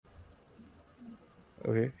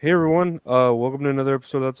Okay. Hey everyone. Welcome to another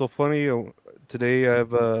episode of That's So Funny. Today I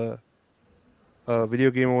have a video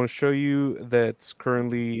game I want to show you that's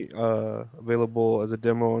currently available as a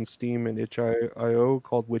demo on Steam and itch.io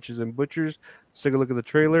called Witches and Butchers. Let's take a look at the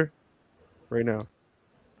trailer right now.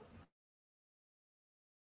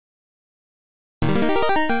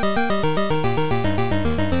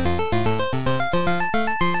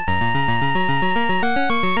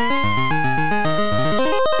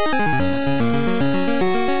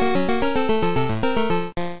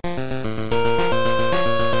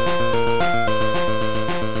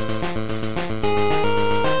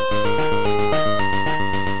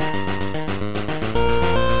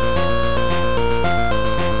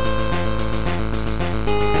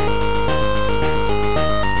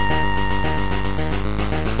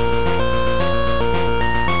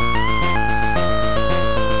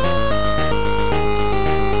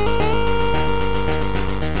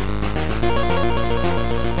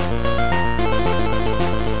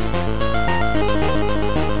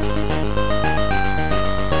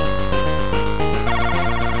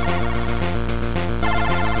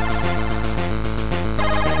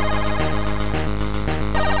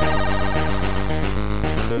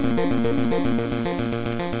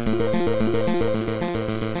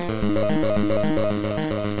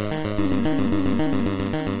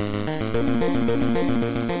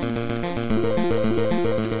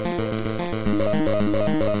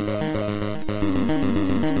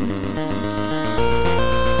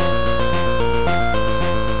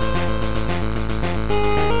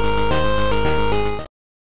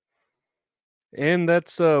 And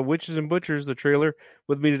that's Witches and Butchers, the trailer.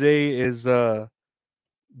 With me today is the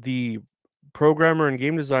programmer and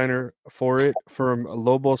game designer for it from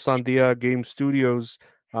Lobo Sandia Game Studios,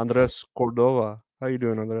 Andres Cordova. How you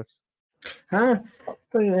doing, Andres? Huh?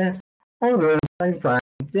 Oh, yeah. I'm good. I'm fine.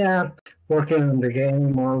 Yeah, working on the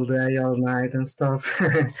game all day, all night, and stuff.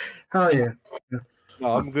 How are you?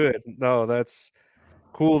 No, I'm good. No, that's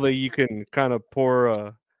cool that you can kind of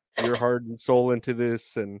pour your heart and soul into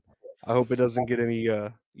this, and I hope it doesn't get any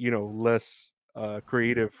less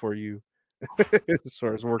creative for you as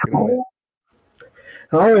far as working on it.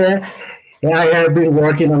 Oh, yeah. Yeah, I have been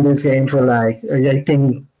working on this game for I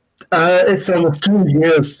think it's almost 2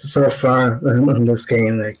 years so far on this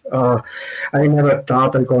game. I never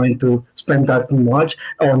thought I'm going to spend that much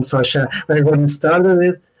on such a. When I started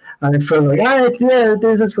it, I felt like, yeah,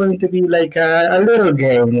 this is going to be like a little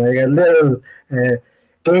game, like a little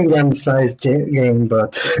game jam-sized game,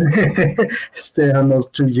 but still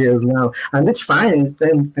almost 2 years now, and it's fine.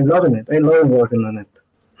 I'm loving it. I'm loving working on it.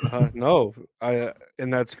 No,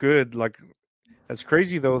 and that's good. Like that's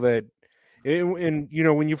crazy though that, and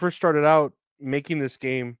when you first started out making this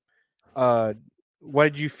game, uh, why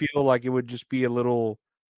did you feel like it would just be a little,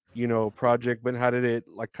 project, but how did it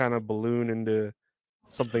like kind of balloon into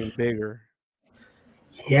something bigger?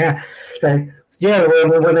 Yeah, like yeah.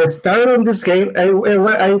 When I started on this game, it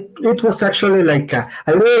was actually like a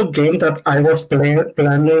little game that I was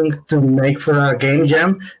planning to make for a game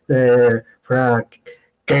jam, for a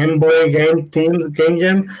Game Boy game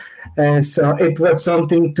jam, and so it was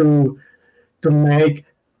something to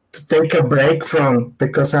take a break from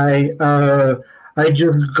because I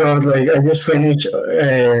just got I just finished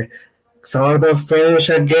sort of finished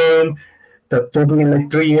a game that took me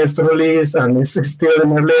like 3 years to release and it's still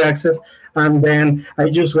in early access. And then I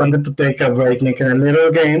just wanted to take a break, making a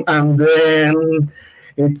little game, and then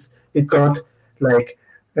it got like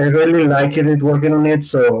I really liked it working on it,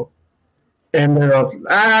 so ended up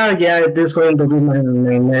yeah, this is going to be my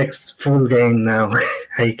next full game now,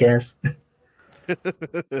 I guess.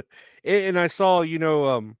 And I saw,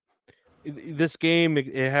 this game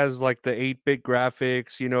it has like the 8-bit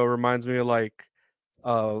graphics. It reminds me of like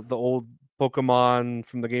the old Pokemon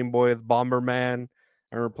from the Game Boy, Bomberman.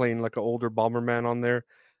 I remember playing like an older Bomberman on there.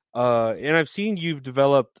 And I've seen you've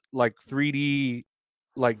developed like 3D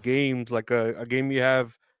like games, like a game you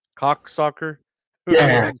have, Cock Soccer.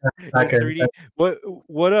 Yeah, Is okay. 3D.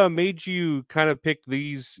 What made you kind of pick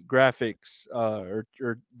these graphics or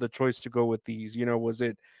the choice to go with these? Was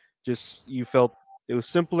it just you felt it was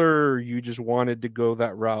simpler, or you just wanted to go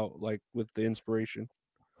that route, like with the inspiration?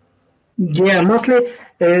 Yeah, mostly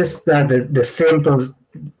is that the simple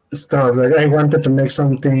stuff. Like I wanted to make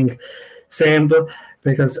something simple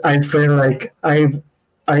because I feel like I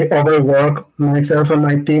overwork myself and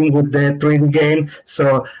my team with the 3D game,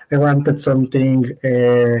 so I wanted something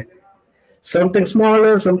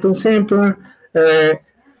smaller, something simpler. Uh,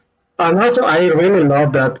 and also, I really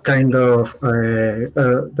love that kind of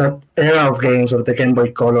that era of games of the Game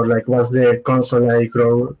Boy Color. Like, was the console I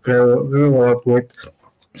grew up with.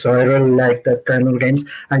 So I really like that kind of games.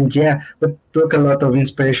 And yeah, we took a lot of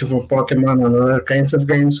inspiration from Pokemon and other kinds of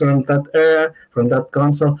games from that era, from that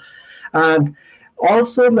console. And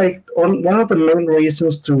also, like, one of the main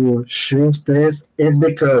reasons to choose this is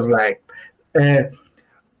because, like, uh,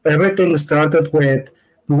 everything started with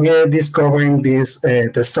me discovering this.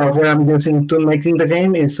 The software I'm using to making the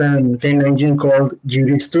game is a game engine called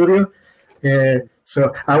GD Studio.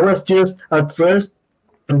 So I was just at first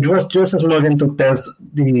it was just as much to test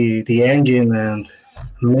the engine and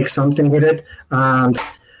make something with it, and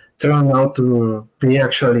turned out to be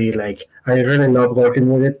actually like I really love working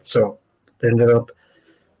with it. So ended up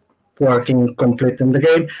working complete in the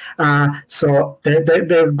game. So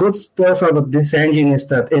the good stuff about this engine is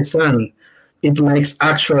that it makes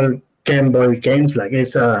actual Game Boy games. Like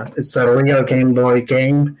it's a real Game Boy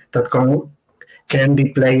game that can be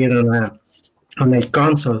played on a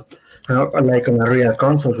console, like on a real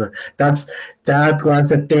console. So that was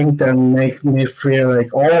the thing that made me feel like,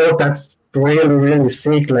 oh, that's really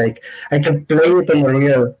sick. Like I can play it on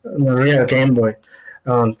a real Game Boy.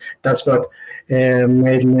 That's what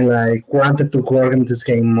made me like wanted to work in this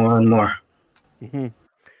game more and more. Hmm.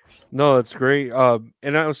 No, that's great.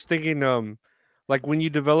 And I was thinking, like when you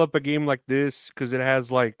develop a game like this, because it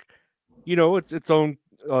has like, its own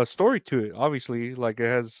story to it. Obviously, like it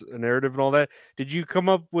has a narrative and all that. Did you come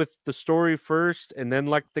up with the story first, and then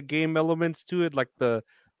like the game elements to it, like the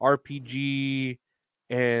RPG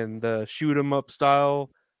and the shoot 'em up style?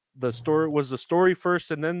 The story was the story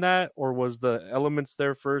first, and then that, or was the elements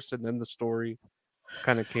there first, and then the story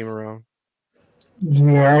kind of came around?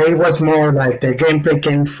 Yeah, it was more like the gameplay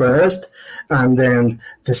came first, and then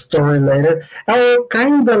the story later.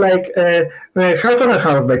 Kind of like half and a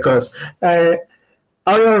half because I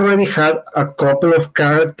already had a couple of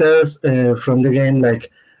characters from the game.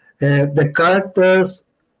 Like the characters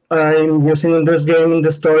I'm using in this game in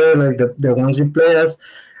the story, like the ones you play as,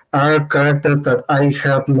 are characters that I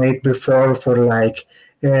have made before uh,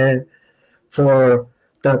 for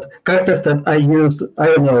that characters that I used. I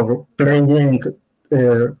don't know, playing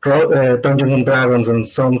Dungeons and Dragons and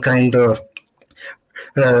some kind of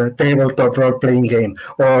tabletop role playing game,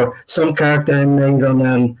 or some character I made on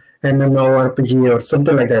an MMORPG or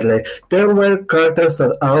something like that. Like there were characters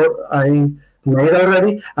that I made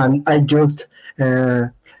already, and I just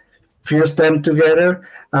fused them together,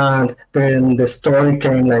 and then the story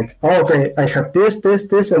came like, oh, okay, I have this,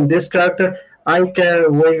 and this character. We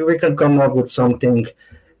can come up with something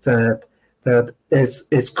that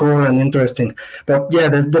is cool and interesting. But yeah,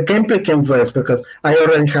 the gameplay came first because I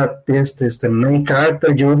already had this the main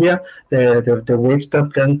character Julia, the witch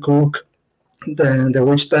that can cook, the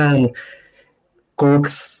witch that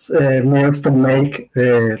cooks meals to make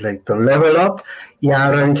like to level up. Yeah,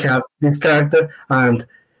 I Hmm. already have this character, and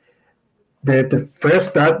the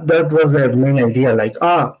first that was the main idea. Like,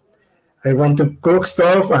 I want to cook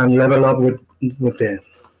stuff and level up with the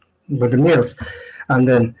with the meals. And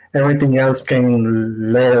then everything else came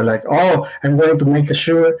later, like, oh, I'm going to make a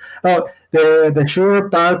sugar. Oh, the sugar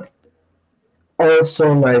part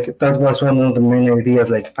also, like, that was one of the main ideas.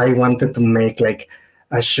 Like, I wanted to make, like,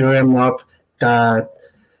 a sugar mop that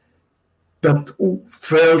that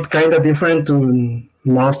felt kind of different to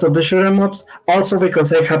most of the sugar mops. Also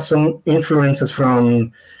because I have some influences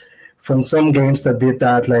from some games that did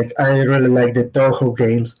that. Like, I really like the Toho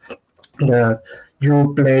games that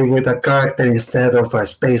you play with a character instead of a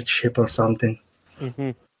spaceship or something.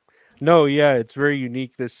 Hmm. No, yeah, it's very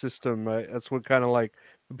unique. This system, that's what kind of like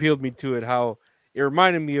appealed me to it. How it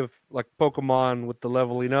reminded me of like Pokemon with the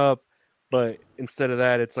leveling up, but instead of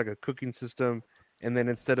that, it's like a cooking system. And then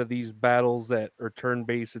instead of these battles that are turn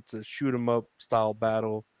based, it's a shoot 'em up style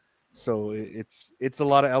battle. So it's a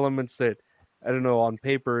lot of elements that I don't know on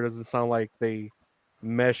paper it doesn't sound like they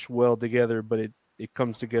mesh well together, but it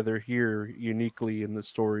comes together here uniquely in the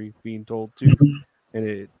story being told too,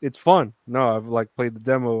 and it's fun. No, I've like played the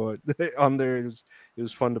demo on there. It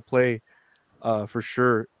was fun to play, for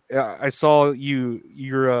sure. I saw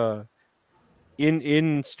you're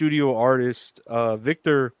in studio artist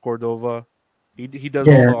Victor Cordova. He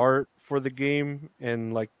does all Yeah, the art for the game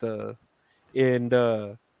and like the and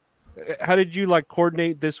how did you like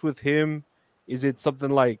coordinate this with him? Is it something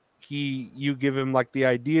like you give him like the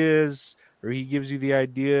ideas, or he gives you the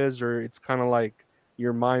ideas, or it's kind of like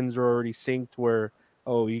your minds are already synced where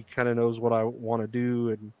oh he kind of knows what I want to do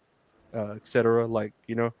and etc. Like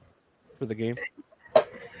for the game.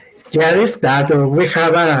 yeah, it's that.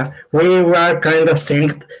 We were kind of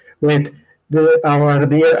synced with our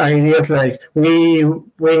dear ideas. Like we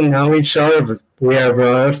know each other, but we are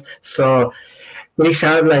brothers, so we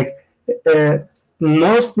have like uh,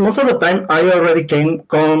 most of the time I already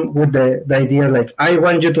come with the idea like I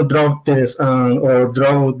want you to draw this or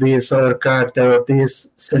draw this other character or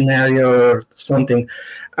this scenario or something,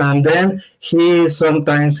 and then he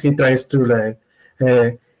sometimes he tries to like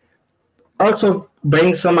uh, also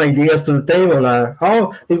bring some ideas to the table.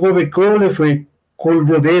 Oh, it would be cool if we could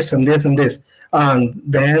do this and this and this, and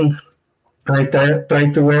then I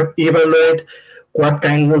try to evaluate what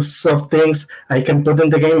kinds of things I can put in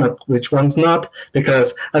the game and which ones not.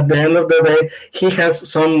 Because at the end of the day, he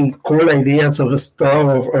has some cool ideas of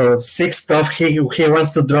stuff or sick stuff he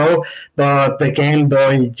wants to draw, but the Game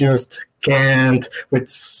Boy just can't with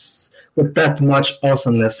that much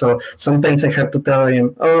awesomeness. So sometimes I have to tell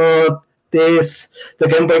him, "Oh, this the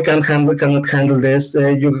Game Boy cannot handle this.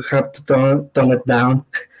 You have to tone it down."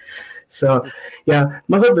 So yeah,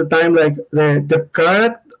 most of the time, like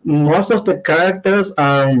most of the characters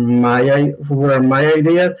are were my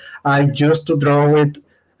ideas. I used to draw with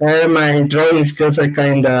my drawing skills are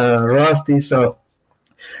kind of rusty, so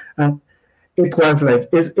uh, it was like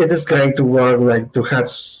it is great to work like to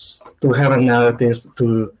have an artist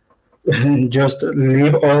to just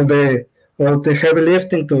leave all the heavy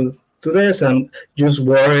lifting to this and just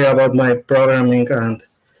worry about my programming and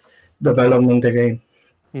developing the game.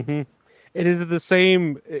 Hmm. And is it the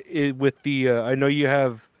same with the? I know you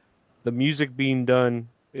have the music being done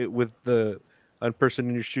with the person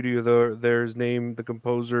in your studio. There's named the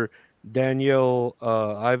composer Daniel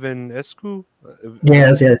Ivan Escu.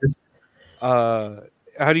 Yes, yes, yes. Uh,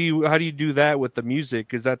 how do you do that with the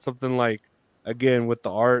music? Is that something like again with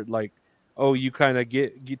the art, like oh you kind of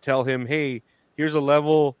you tell him hey here's a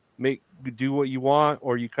level make do what you want,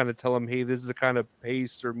 or you kind of tell him hey this is the kind of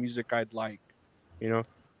pace or music I'd like, you know?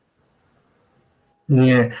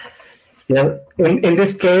 Yeah. Yeah, in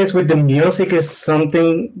this case, with the music is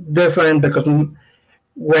something different because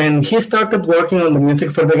when he started working on the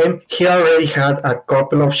music for the game, he already had a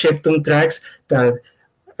couple of chiptune tracks that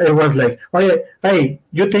it was like, oh yeah, hey,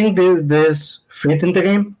 you think this fit in the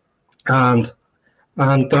game? And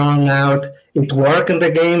turned out it worked in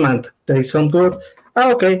the game and they sound good.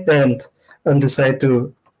 Okay, and decide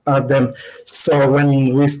to add them. So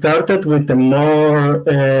when we started with the more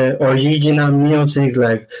original music,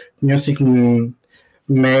 like music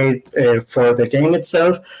made for the game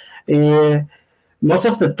itself, uh, most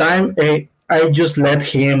of the time I just let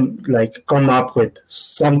him like come up with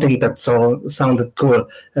something that sounded cool.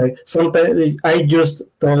 Sometimes I just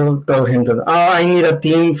told him that I need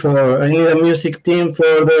a music team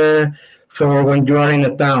for when you are in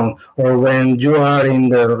a town or when you are in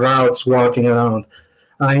the routes walking around.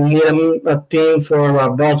 I need a team for a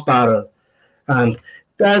boss battle, and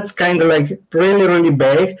that's kind of like really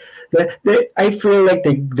vague. I feel like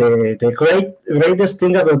the greatest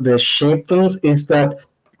thing about the chiptunes is that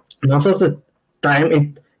most of the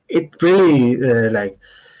time it really like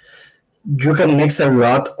you can mix a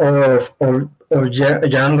lot of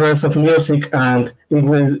genres of music and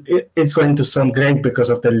it's going to sound great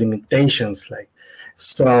because of the limitations like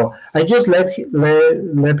so I just let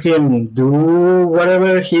him do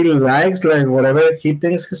whatever he likes like whatever he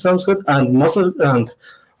thinks sounds good and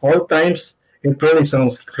all times it really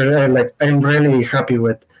sounds really, like I'm really happy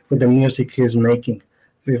with the music he's making.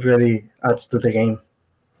 It really adds to the game.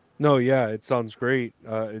 No, yeah, it sounds great.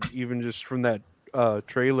 Even just from that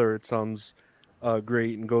trailer, it sounds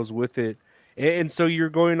great and goes with it. And so you're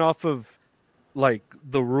going off of like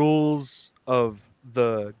the rules of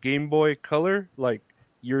the Game Boy Color, like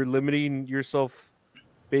you're limiting yourself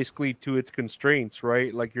basically to its constraints,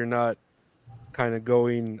 right? Like you're not kind of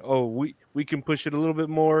going, oh, we can push it a little bit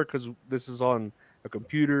more because this is on a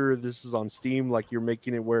computer, this is on Steam. Like you're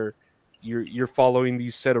making it where you're following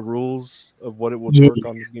these set of rules of what it would Yeah, work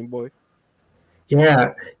on the Game Boy.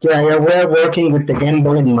 yeah. We're working with the Game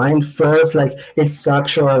Boy in mind first. Like it's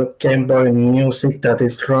actual Game Boy music that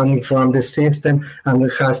is running from the system, and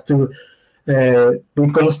it has to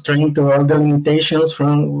be constrained to all the limitations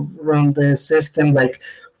from the system. Like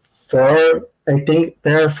I think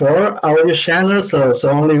there are four audio channels, so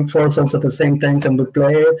only four songs at the same time can be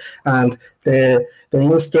played, and the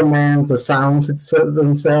instruments, the sounds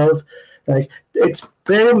themselves, like it's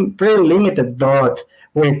pretty limited, but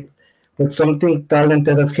with something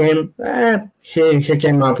talented as him, he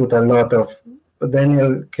came up with a lot of.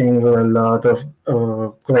 Daniel came with a lot of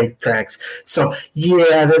great tracks. So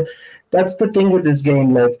yeah, that's the thing with this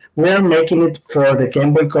game. Like we are making it for the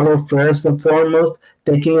Game Boy Color first and foremost,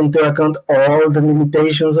 taking into account all the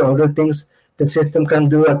limitations, all the things the system can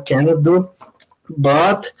do and cannot do.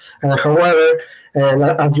 But however,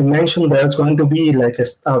 as you mentioned, there's going to be like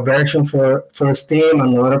a version for Steam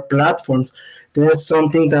and other platforms. There's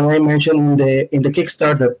something that I mentioned in the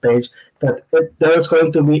Kickstarter page that there's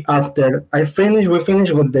going to be after we finish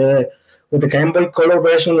with the Game Boy Color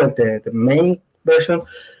version, like the main version.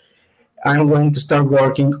 I'm going to start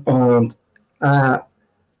working on uh,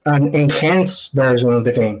 an enhanced version of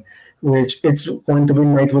the game, which it's going to be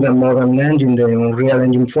made with a modern engine, the Unreal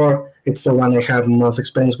Engine 4. It's the one I have most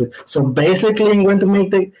experience with. So basically, I'm going to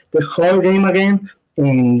make the whole game again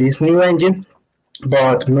in this new engine,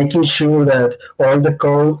 but making sure that all the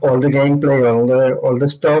code, all the gameplay, all the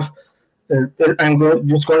stuff,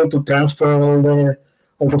 just going to transfer all the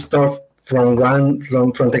stuff from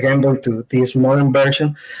the Game Boy to this modern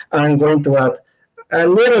version. I'm going to add a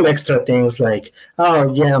little extra things like,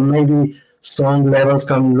 oh yeah, maybe some levels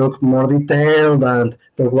can look more detailed and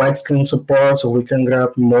the widescreen support, so we can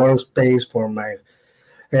grab more space for my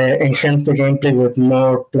enhance the gameplay with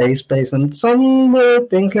more play space and some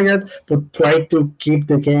things like that. But try to keep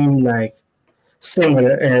the game like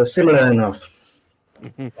similar enough.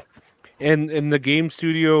 Mhm. And in the game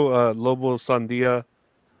studio, Lobo Sandia,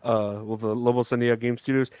 well, the Lobo Sandia Game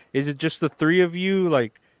Studios, is it just the three of you?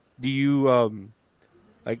 Like, do you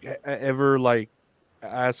like ever like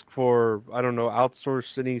ask for, I don't know,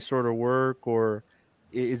 outsource any sort of work, or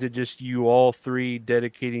is it just you all three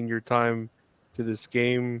dedicating your time to this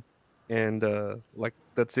game, and like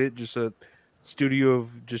that's it, just a studio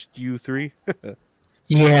of just you three?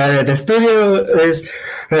 Yeah, the studio is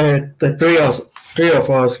the three of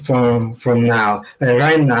us from now,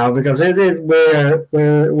 right now, because we're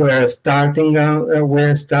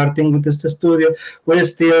starting with this studio. We're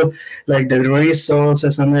still like the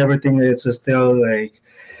resources and everything is still like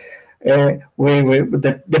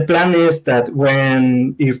the plan is that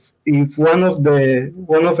when if one of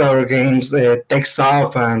our games takes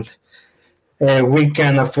off and we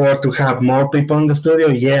can afford to have more people in the studio.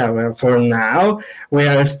 Yeah, well, for now we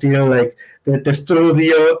are still like the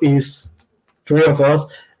studio is three of us.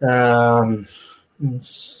 Um,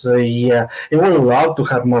 so yeah, I would love to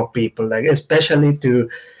have more people, like especially to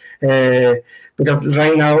uh, because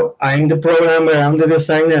right now I'm the programmer, I'm the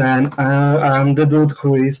designer, and I'm the dude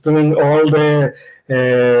who is doing all the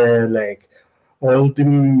like all the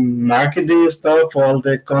marketing stuff, all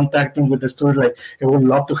the contacting with the stores. Like, I would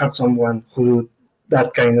love to have someone who do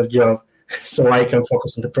that kind of job, so I can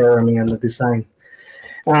focus on the programming and the design.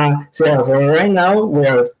 So yeah, for right now we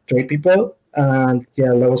are three people, and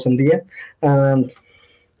yeah, Lobos and Dia, and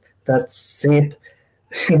that's it.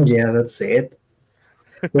 Yeah, that's it.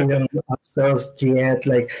 We don't outsource yet.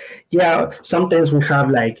 Like, yeah, sometimes we have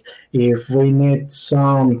like if we need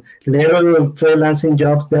some little freelancing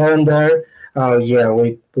jobs there and there. Yeah,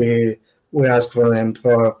 we ask for them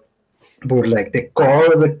for, but like the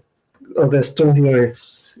core of the studio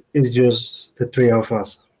is just the three of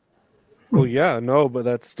us. Well, yeah, no, but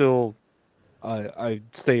that's still, I'd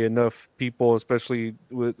say, enough people, especially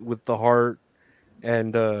with the heart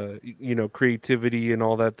and creativity and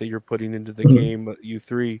all that you're putting into the Mhm. game. You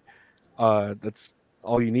three, that's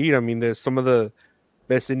all you need. I mean, there's some of the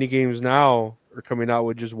best indie games now are coming out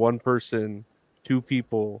with just one person, two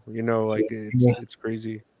people. Like it's Yeah, it's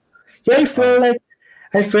crazy. yeah. I Uh, feel like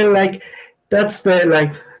I feel like that's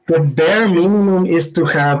the bare minimum is to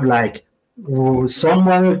have like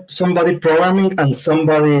somebody programming and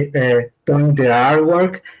somebody doing the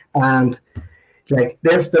artwork, and like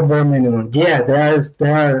that's the bare minimum. Yeah, there's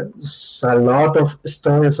a lot of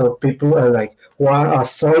stories of people like one a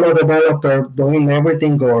solo developer doing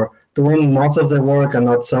everything or doing most of the work and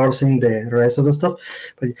outsourcing the rest of the stuff.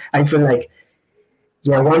 But I feel like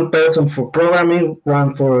yeah, one person for programming,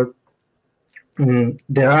 one for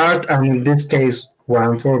the art, and in this case,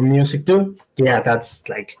 one for music too. Yeah, that's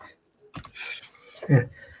like yeah,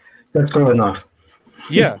 that's good enough.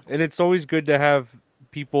 yeah, and it's always good to have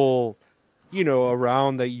people,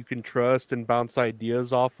 around that you can trust and bounce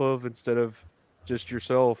ideas off of instead of just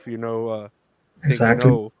yourself. Thinking, Exactly.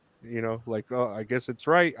 oh, like, oh, I guess it's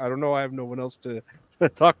right. I don't know. I have no one else to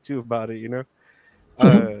talk to about it. Uh,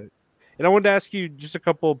 and I wanted to ask you just a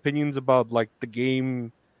couple opinions about like the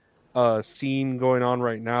game scene going on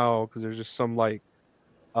right now, because there's just some like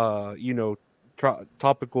uh you know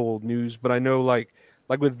topical news. But I know like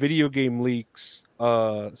with video game leaks,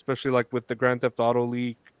 especially like with the Grand Theft Auto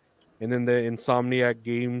leak and then the Insomniac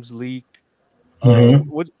Games leak. Hmm.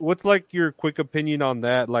 What's like your quick opinion on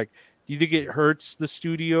that? Like, do you think it hurts the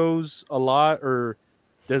studios a lot, or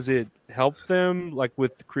does it help them like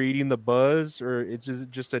with creating the buzz, or is it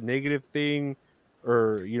just a negative thing?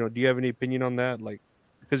 Or do you have any opinion on that? Like,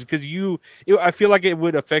 because I feel like it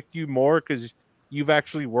would affect you more because you've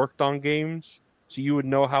actually worked on games, so you would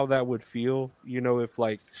know how that would feel. If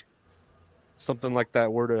like something like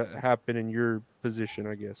that were to happen in your position,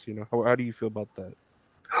 I guess. How do you feel about that?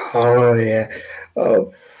 Oh yeah.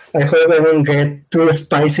 Oh, I hope I don't get too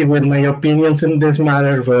spicy with my opinions in this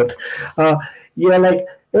matter, but uh, yeah, like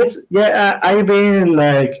it's yeah. I've been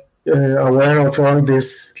like aware of all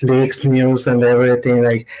this leaks, news, and everything.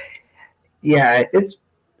 Like yeah, it's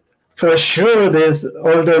for sure. This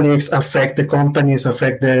all the leaks affect the companies,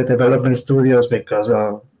 affect the development studios because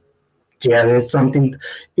yeah, it's something.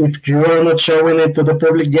 If you are not showing it to the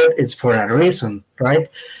public yet, it's for a reason, right?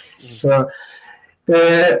 Mhm. So.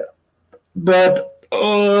 Uh, but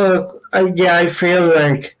yeah, I feel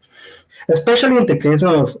like, especially in the case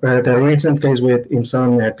of the recent case with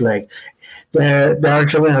Insomniac, like they are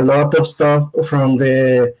showing a lot of stuff from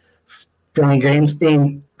games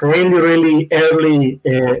in really really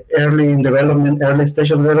early in development, early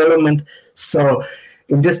stage of development. So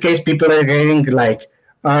in this case, people are getting like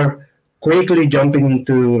are quickly jumping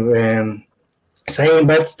into saying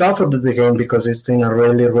bad stuff about the game because it's in a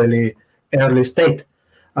really really early state,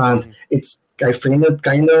 and Mhm. it's I find it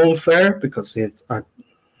kind of unfair because it's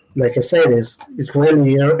like I said, it's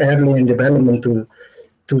really early in development to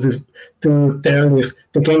the, to tell if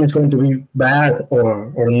the game is going to be bad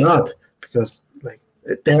or not, because like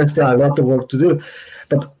there's still a lot of work to do.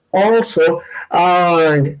 But also,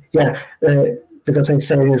 yeah, because I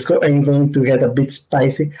said I'm going to get a bit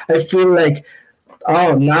spicy. I feel like,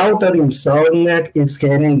 oh, now that Insomniac is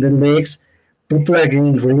getting the leaks, people are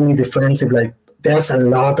getting really defensive. Like there's a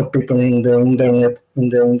lot of people in the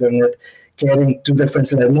internet getting too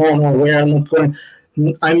defensive. Like no, no, we are not going.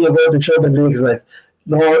 I'm not going to show the leaks. Like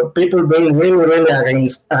no, people being really, really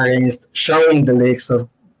against showing the leaks of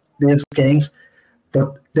these games,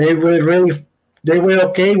 but they were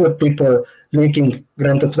okay with people leaking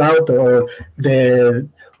Grand Theft Auto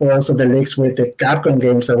or also the leaks with the Capcom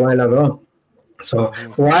games a while ago. So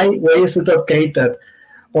Mhm. why is it okay that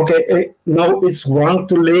okay no, it's wrong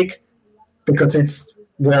to leak because it's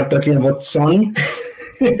we are talking about Sony.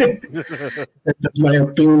 That's my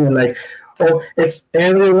opinion. Like, oh, it's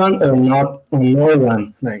everyone or not or no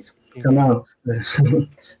one. Like, come Mhm. on,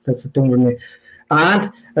 that's the thing with me.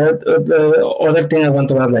 And the other thing I want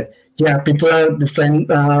to add, like, yeah, people are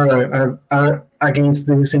against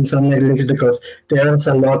this in some leaks because there's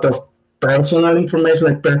a lot of personal information,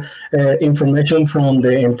 like information from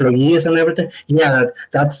the employees and everything. Yeah,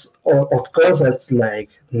 that's of course that's like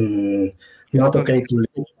Yeah, not it's okay to understandable.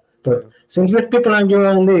 leak. But Yeah. seems like people are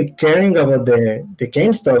only caring about the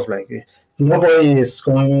game stuff. Like nobody is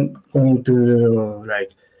going to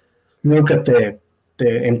like look at the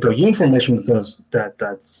employee information because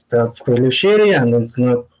that's really shitty and it's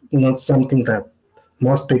not something that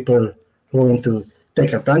most people going to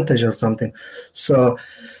take advantage of something. So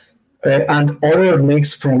and other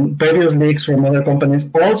leaks from previous leaks from other companies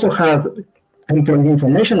also had employee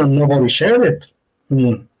information and nobody shared it.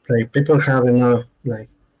 Like people have enough like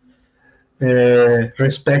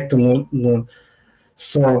respect to know.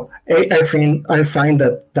 So I find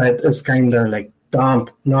that is kind of like dumb.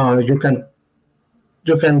 No, you can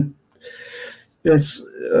it's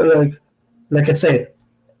like I said,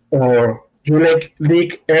 or you like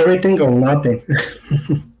leak everything or nothing.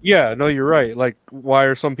 Yeah, no, you're right. Like, why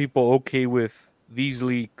are some people okay with these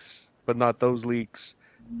leaks but not those leaks?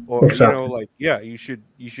 Or Exactly. like, yeah, you should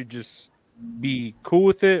just be cool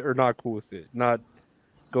with it or not cool with it, not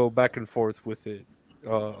go back and forth with it. As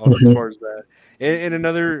Hmm. far as that, and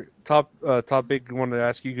another topic I wanted to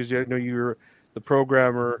ask you because I know you're the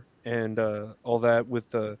programmer and all that with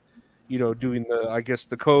the, doing the I guess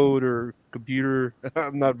the code or computer.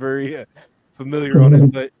 I'm not very familiar on it, Hmm.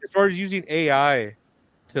 but as far as using AI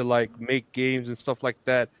to like make games and stuff like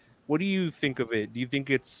that, what do you think of it? Do you think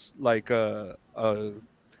it's like a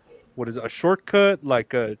what is it, a shortcut,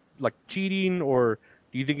 like cheating, or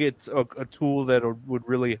do you think it's a tool that would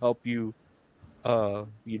really help you,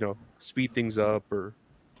 speed things up, or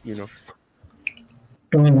you know?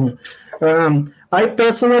 Mm. I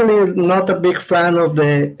personally am not a big fan of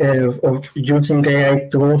the of using AI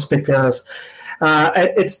tools because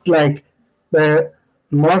it's like the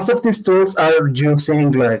most of these tools are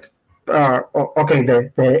using like okay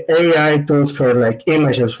the AI tools for like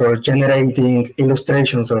images for generating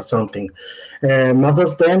illustrations or something. Most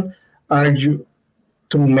of them are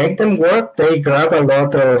to make them work. They grab a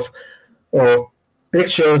lot of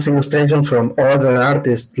pictures, illustrations from other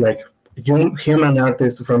artists, like human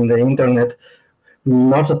artists from the internet,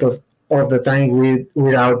 most of the time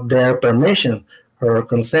without their permission or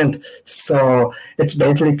consent. So it's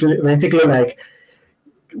basically like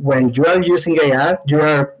when you are using AI, you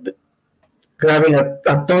are grabbing a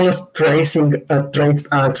ton of traced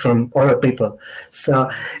art from other people. So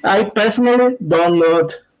Mhm. I personally don't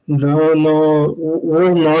not no no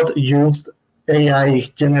will not use AI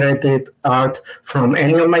generated art from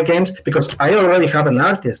any of my games because I already have an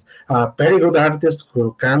artist, a very good artist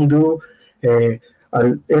who can do.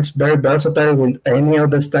 It's very versatile with any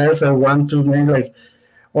of the styles I want to make. Like,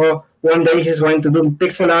 or one day he's going to do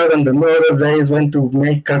pixel art, and the other day he's going to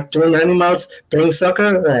make cartoon animals playing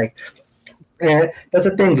soccer. Like, that's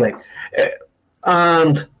a thing. Like, uh,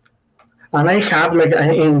 and I have like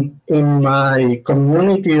in my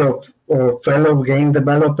community of fellow game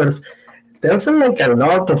developers, there's like a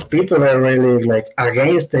lot of people that are really like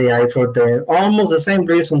against AI for the almost the same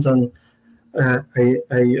reasons and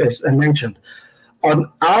as I mentioned. And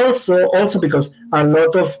also because a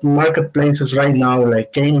lot of marketplaces right now,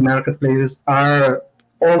 like game marketplaces, are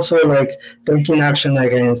also like taking action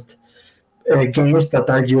against games that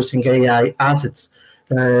are using AI assets.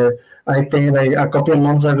 Uh, I think like a couple of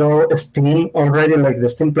months ago, Steam already, like the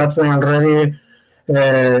Steam platform already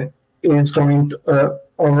uh, is going to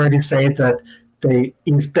already say that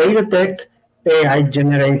if they detect AI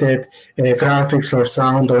generated graphics or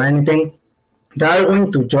sound or anything, they are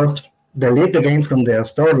going to just delete the game from their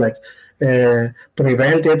store, like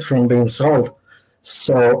prevent it from being sold.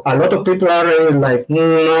 So a lot of people are really like,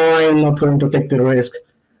 no, I'm not going to take the risk,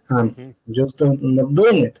 and Mhm. just not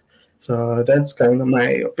doing it. So that's kind of my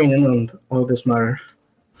opinion on all this matter.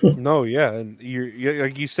 No, yeah, and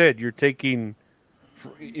like you said, you're taking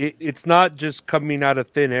it's not just coming out of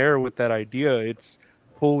thin air with that idea. It's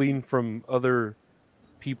pulling from other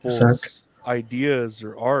Exactly. people's ideas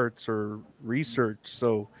or arts or research.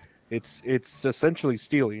 So it's essentially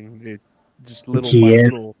stealing it just little by Yeah.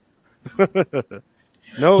 little.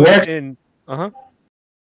 No, Yes. and uh-huh.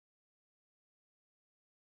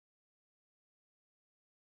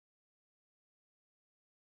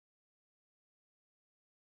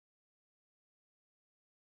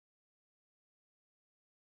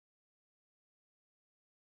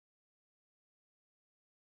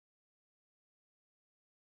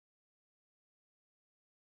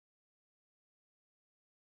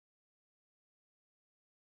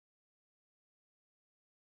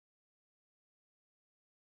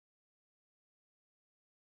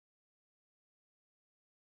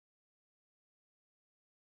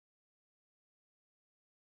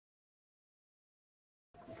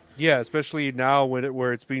 Yeah, especially now when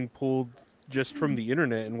where it's being pulled just from the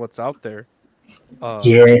internet and what's out there.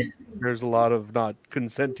 Yeah. There's a lot of not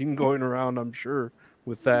consenting going around, I'm sure,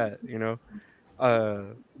 with that.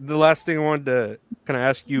 The last thing I wanted to kind of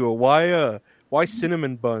ask you, why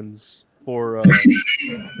cinnamon buns for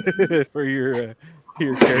for your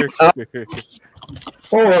Uh, character?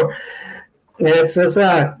 or it's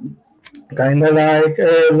a kind of like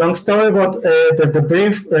a long story, but the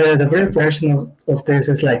brief version of this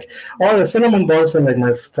is like, oh, the cinnamon buns are like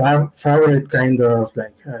my favorite kind of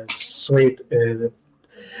like sweet.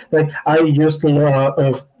 Like I used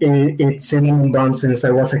to eat cinnamon buns since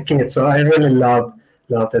I was a kid, so I really loved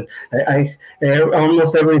it.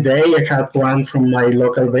 Almost every day I had one from my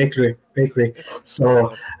local bakery,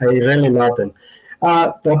 so Yeah. I really loved them.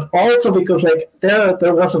 But also because like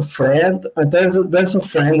there was a friend, there's a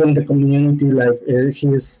friend in the community, like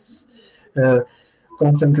he's uh,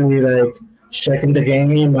 constantly like checking the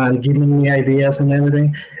game and giving me ideas and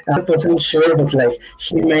everything. 100% sure, but like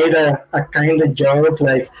he made a kind of joke,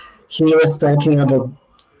 like he was talking about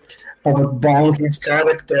Bounty's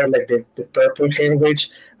character, like the purple hair witch,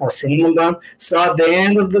 a cinnamon bun. So at the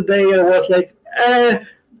end of the day, I was like,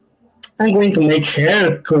 I'm going to make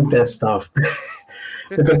her cook that stuff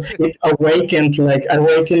because it awakened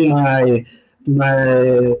my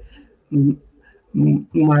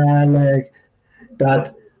my like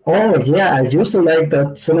that. Oh yeah, I used to like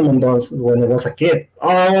that cinnamon buns when I was a kid.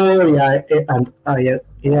 Oh yeah, and it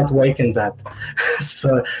awakened that.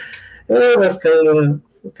 So that's kind of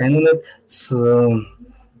it. So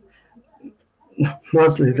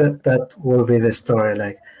mostly that will be the story.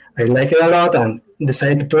 Like I like it a lot and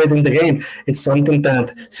decided to put it in the game. It's something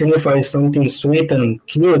that signifies something sweet and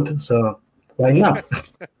cute. So why not?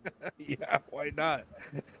 Yeah, why not?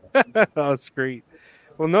 That's great.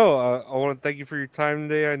 Well, no, I want to thank you for your time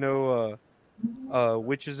today. I know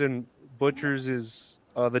Witches and Butchers is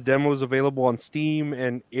the demo is available on Steam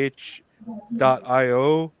and itch.io,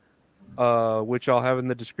 which I'll have in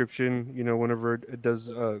the description, whenever it does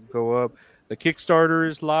go up. The Kickstarter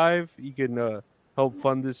is live. You can help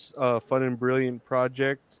fund this fun and brilliant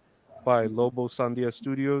project by Lobo Sandia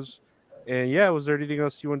Studios. And yeah, was there anything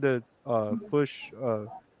else you wanted to push,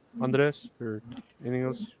 Andres, or anything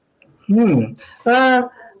else? Hmm.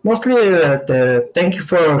 mostly thank you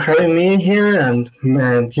for having me here and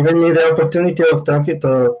giving me the opportunity of talking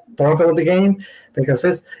to talk about the game because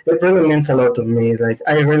it really means a lot to me. Like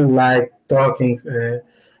I really like talking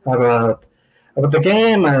about about the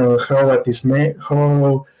game and how it is made,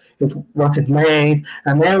 how it was it made,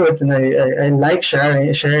 and everything. I like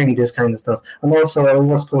sharing this kind of stuff, and also it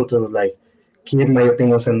was cool to like give my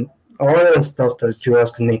opinions and all the stuff that you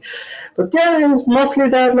asked me. But yeah, it's mostly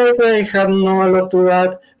that. Like I have no a lot to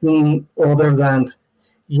add other than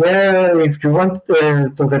yeah. If you want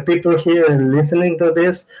to the people here listening to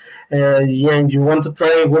this, yeah, you want to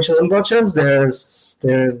try Witches and Butchers,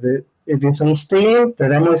 it is on Steam. The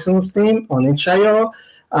demo is on Steam on itch.io,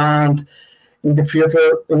 and in the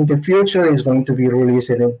future is going to be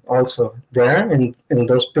released also there in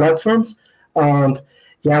those platforms. And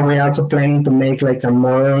yeah, we're also planning to make like a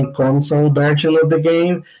modern console version of the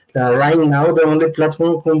game. Right now, the only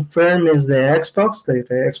platform confirmed is the Xbox, the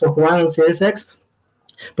Xbox One and Series X.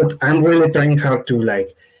 But I'm really trying hard to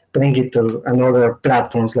like bring it to another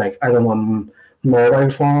platforms like I don't know mobile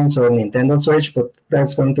phones or Nintendo Switch. But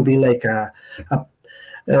that's going to be like a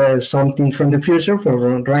something from the future. For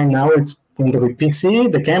right now, it's going to be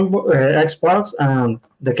PC, the Xbox, and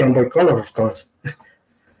the Game Boy Color, of course.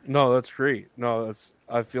 No, that's great. No, that's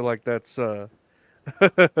I feel like that's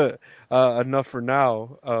enough for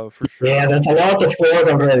now, for Yeah, sure. that's a lot of work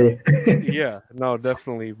already. Yeah, no,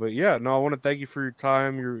 definitely. But yeah, no, I want to thank you for your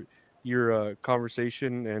time, your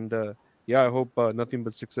conversation, and yeah, I hope nothing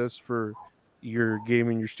but success for your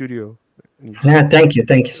game in your studio and your Yeah, studio.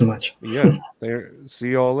 thank you so much. Yeah, there. See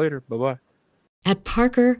you all later. Bye bye. At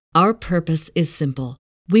Parker, our purpose is simple.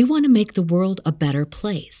 We want to make the world a better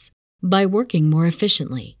place by working more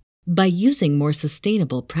efficiently, by using more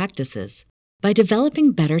sustainable practices, by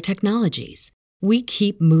developing better technologies. We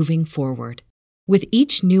keep moving forward. With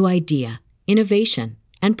each new idea, innovation,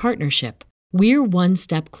 and partnership, we're one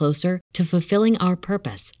step closer to fulfilling our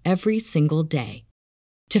purpose every single day.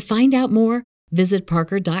 To find out more, visit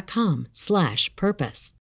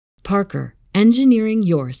parker.com/purpose. Parker, engineering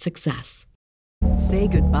your success. Say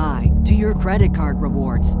goodbye to your credit card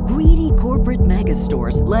rewards. Greedy corporate mega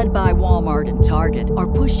stores, led by Walmart and Target, are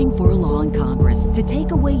pushing for a law in Congress to take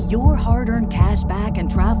away your hard-earned cash back and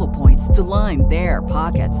travel points to line their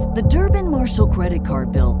pockets. The Durbin-Marshall credit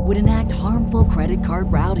card bill would enact harmful credit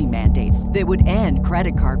card routing mandates that would end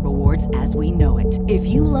credit card rewards as we know it. If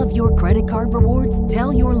you love your credit card rewards,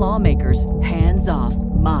 tell your lawmakers, hands off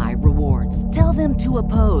my rewards. Tell them to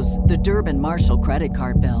oppose the Durbin-Marshall credit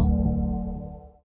card bill.